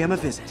time to pay him a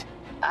visit.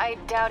 I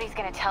doubt he's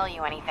gonna tell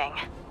you anything.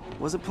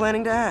 Wasn't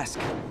planning to ask.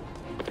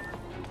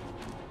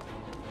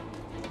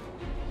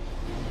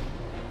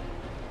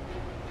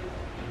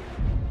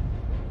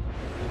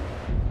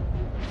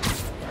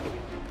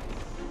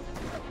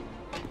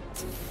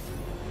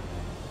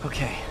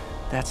 Okay,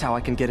 that's how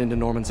I can get into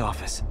Norman's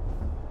office.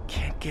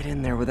 Can't get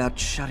in there without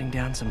shutting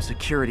down some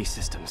security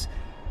systems.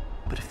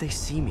 But if they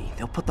see me,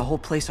 they'll put the whole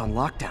place on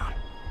lockdown.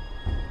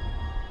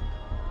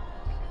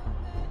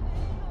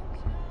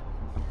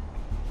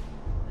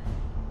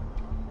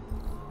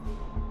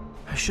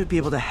 I should be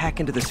able to hack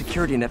into the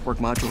security network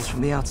modules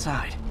from the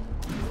outside.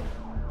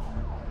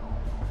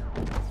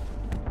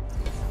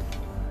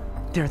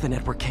 There are the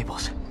network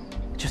cables.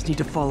 Just need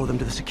to follow them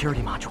to the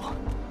security module.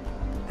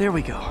 There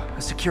we go,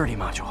 a security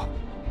module.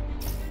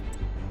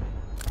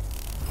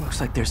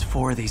 Looks like there's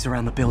 4 of these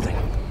around the building.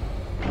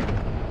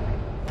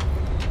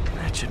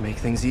 That should make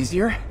things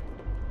easier.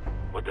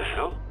 What the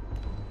hell?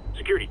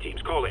 Security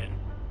teams, call in.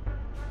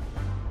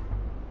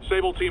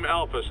 Sable Team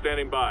Alpha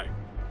standing by.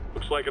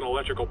 Looks like an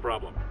electrical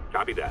problem.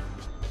 Copy that.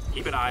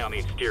 Keep an eye on the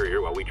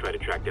exterior while we try to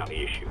track down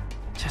the issue.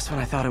 Just when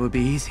I thought it would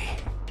be easy.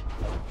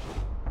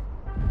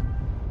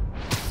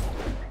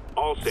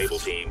 All Sable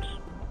teams.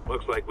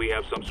 Looks like we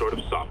have some sort of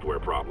software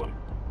problem.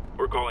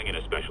 We're calling in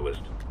a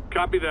specialist.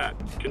 Copy that.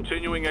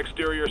 Continuing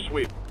exterior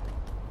sweep.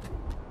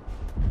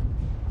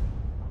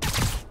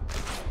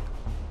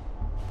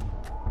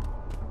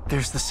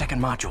 There's the second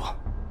module.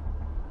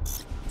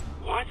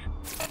 What?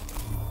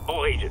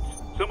 All agents,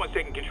 someone's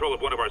taking control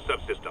of one of our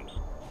subsystems.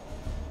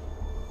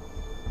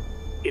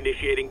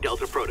 Initiating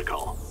Delta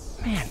Protocol.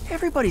 Man,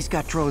 everybody's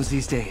got drones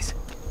these days.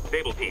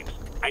 Sable teams,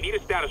 I need a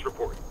status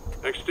report.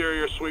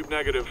 Exterior sweep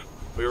negative.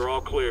 We are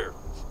all clear.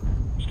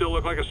 Still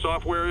look like a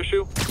software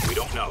issue? We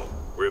don't know.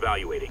 We're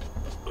evaluating.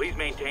 Please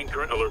maintain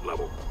current alert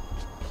level.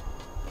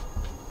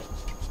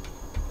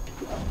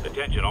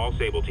 Attention all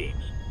Sable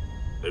teams.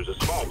 There's a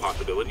small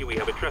possibility we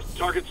have a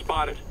target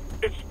spotted.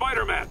 It's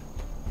Spider-Man!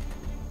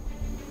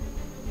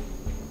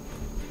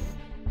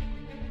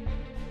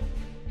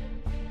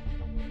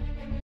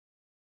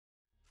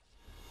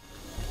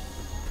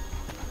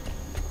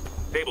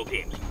 Sable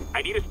teams,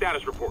 I need a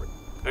status report.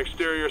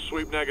 Exterior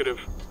sweep negative.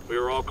 We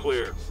are all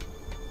clear.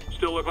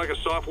 Still look like a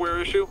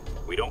software issue?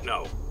 We don't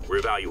know. We're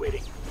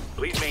evaluating.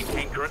 Please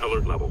maintain current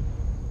alert level.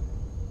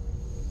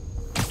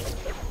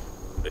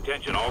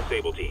 Attention all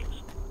Sable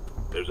teams.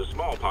 There's a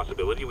small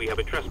possibility we have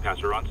a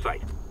trespasser on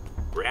site.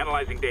 We're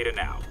analyzing data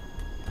now.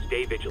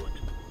 Stay vigilant.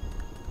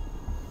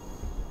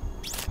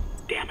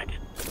 Damn it.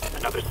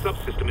 Another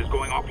subsystem is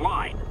going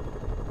offline.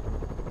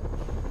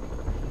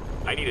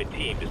 I need a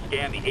team to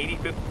scan the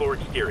 85th floor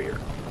exterior.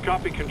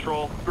 Copy,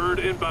 Control. Bird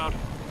inbound.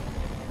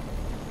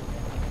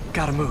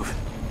 Gotta move.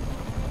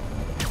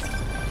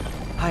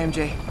 Hi,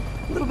 MJ.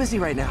 A little busy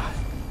right now.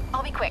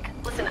 I'll be quick.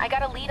 Listen, I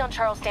got a lead on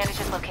Charles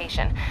Standish's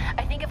location.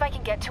 I think if I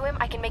can get to him,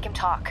 I can make him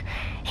talk.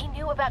 He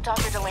knew about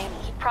Dr. Delaney.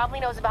 He probably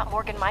knows about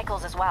Morgan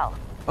Michaels as well.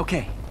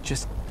 Okay,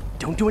 just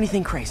don't do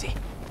anything crazy.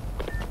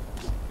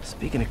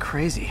 Speaking of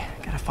crazy,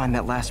 gotta find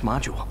that last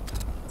module.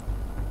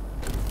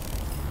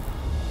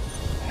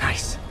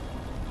 Nice.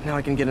 Now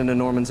I can get into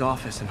Norman's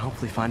office and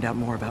hopefully find out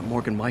more about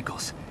Morgan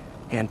Michaels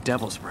and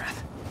Devil's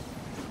Breath.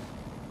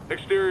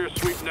 Exterior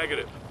sweep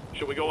negative.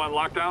 Should we go on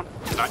lockdown?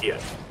 Not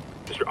yet.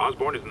 Mr.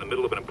 Osborn is in the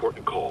middle of an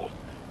important call,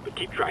 but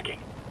keep tracking.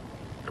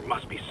 There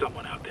must be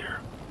someone out there.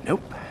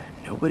 Nope.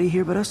 Nobody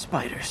here but us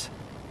spiders.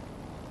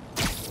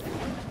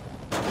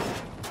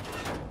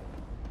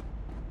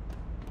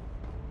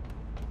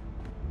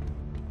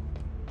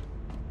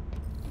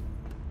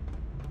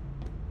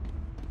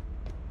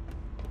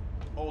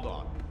 Hold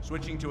on.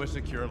 Switching to a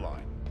secure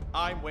line.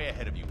 I'm way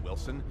ahead of you,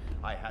 Wilson.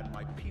 I had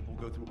my people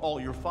go through all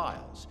your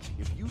files.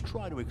 If you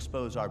try to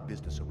expose our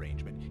business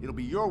arrangement, it'll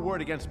be your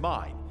word against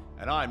mine.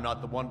 And I'm not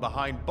the one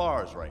behind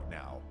bars right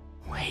now.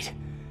 Wait,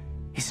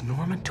 is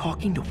Norman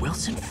talking to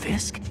Wilson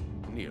Fisk?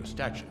 Neo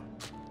statue.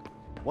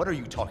 What are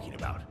you talking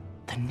about?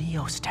 The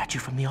Neo statue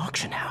from the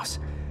auction house.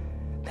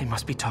 They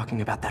must be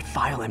talking about that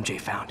file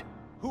MJ found.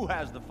 Who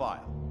has the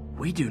file?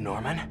 We do,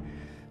 Norman.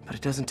 But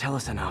it doesn't tell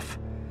us enough.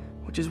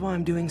 Which is why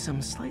I'm doing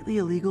some slightly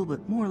illegal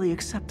but morally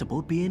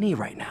acceptable B&E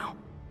right now.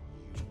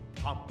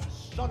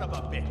 Pompous son of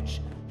a bitch!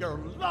 You're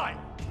lying!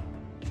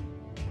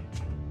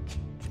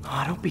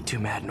 Aw, don't be too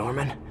mad,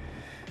 Norman.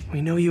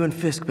 We know you and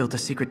Fisk built a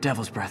secret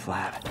Devil's Breath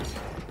lab,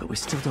 but we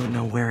still don't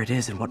know where it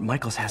is and what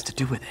Michaels has to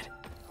do with it.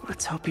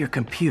 Let's hope your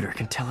computer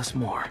can tell us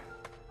more.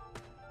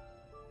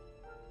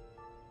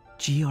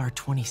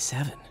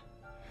 GR-27.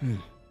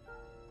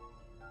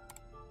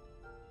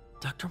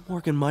 Dr.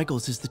 Morgan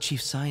Michaels is the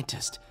chief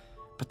scientist,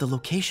 but the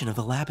location of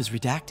the lab is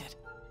redacted.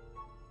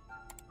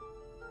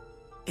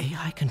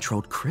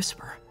 AI-controlled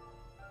CRISPR.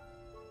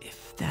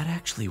 If that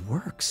actually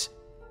works,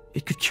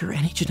 it could cure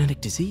any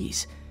genetic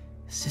disease.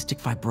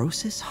 Cystic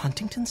fibrosis,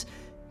 Huntington's.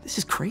 This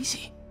is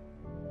crazy.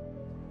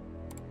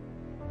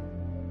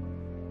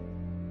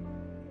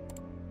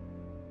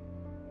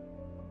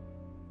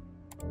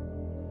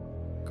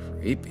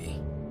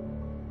 Creepy.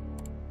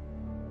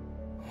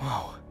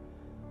 Whoa.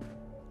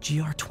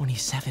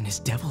 GR-27 is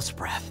Devil's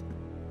Breath.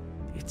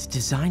 It's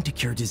designed to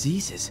cure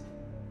diseases,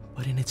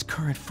 but in its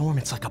current form,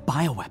 it's like a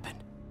bioweapon.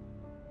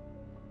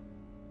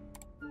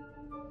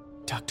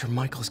 Dr.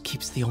 Michaels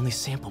keeps the only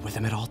sample with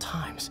him at all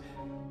times.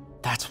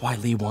 That's why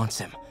Lee wants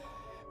him.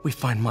 We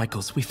find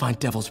Michaels, we find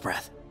Devil's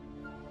Breath.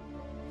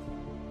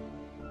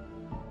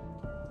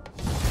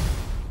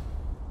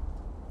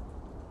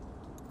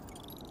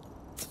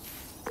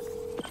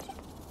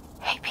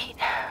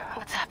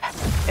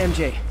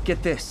 MJ,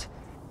 get this.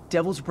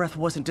 Devil's Breath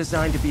wasn't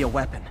designed to be a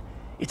weapon.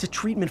 It's a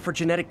treatment for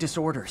genetic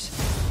disorders.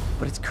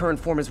 But its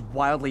current form is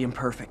wildly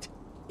imperfect.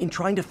 In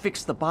trying to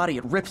fix the body,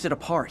 it rips it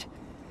apart.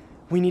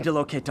 We need to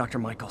locate Dr.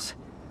 Michaels.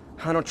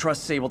 I don't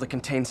trust Sable to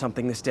contain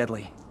something this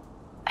deadly.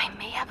 I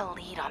may have a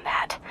lead on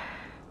that.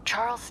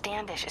 Charles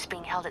Standish is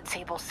being held at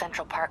Sable's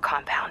Central Park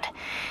compound.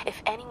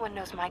 If anyone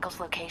knows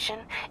Michael's location,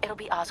 it'll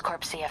be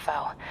Oscorp's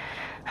CFO.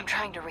 I'm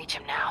trying to reach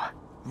him now.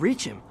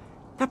 Reach him?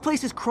 That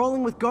place is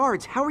crawling with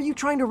guards. How are you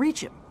trying to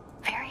reach him?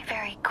 Very,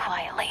 very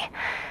quietly.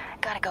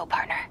 Gotta go,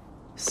 partner.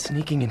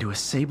 Sneaking into a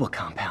Sable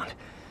compound.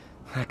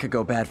 That could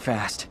go bad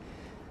fast.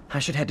 I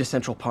should head to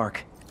Central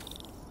Park.